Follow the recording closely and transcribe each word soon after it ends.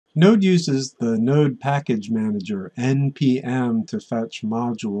Node uses the Node Package Manager, NPM, to fetch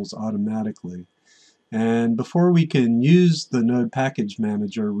modules automatically. And before we can use the Node Package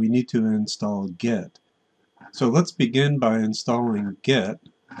Manager, we need to install Git. So let's begin by installing Git.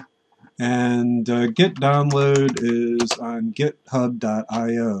 And Git download is on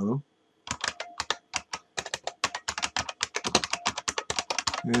github.io.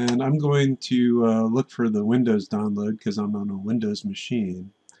 And I'm going to look for the Windows download because I'm on a Windows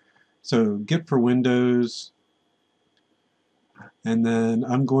machine. So Git for Windows, and then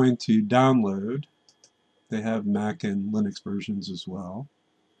I'm going to download. They have Mac and Linux versions as well.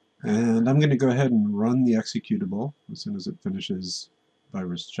 And I'm going to go ahead and run the executable as soon as it finishes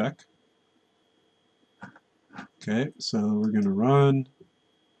virus check. Okay, so we're going to run.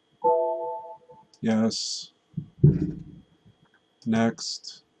 Yes.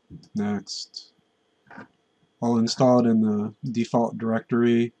 Next. Next. I'll install it in the default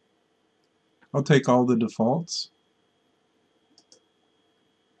directory. I'll take all the defaults.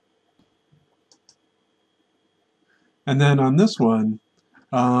 And then on this one,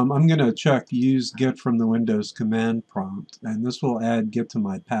 I'm going to check use git from the Windows command prompt, and this will add git to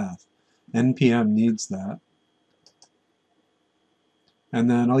my path. NPM needs that. And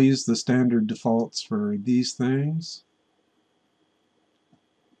then I'll use the standard defaults for these things.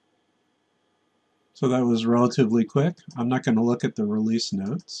 So that was relatively quick. I'm not going to look at the release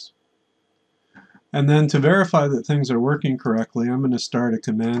notes. And then to verify that things are working correctly, I'm going to start a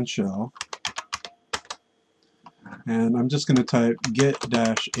command shell. And I'm just going to type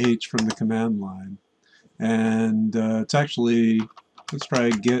git-h from the command line. And it's actually, let's try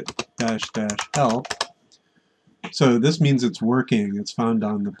git-help. So this means it's working, it's found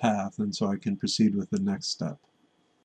on the path, and so I can proceed with the next step.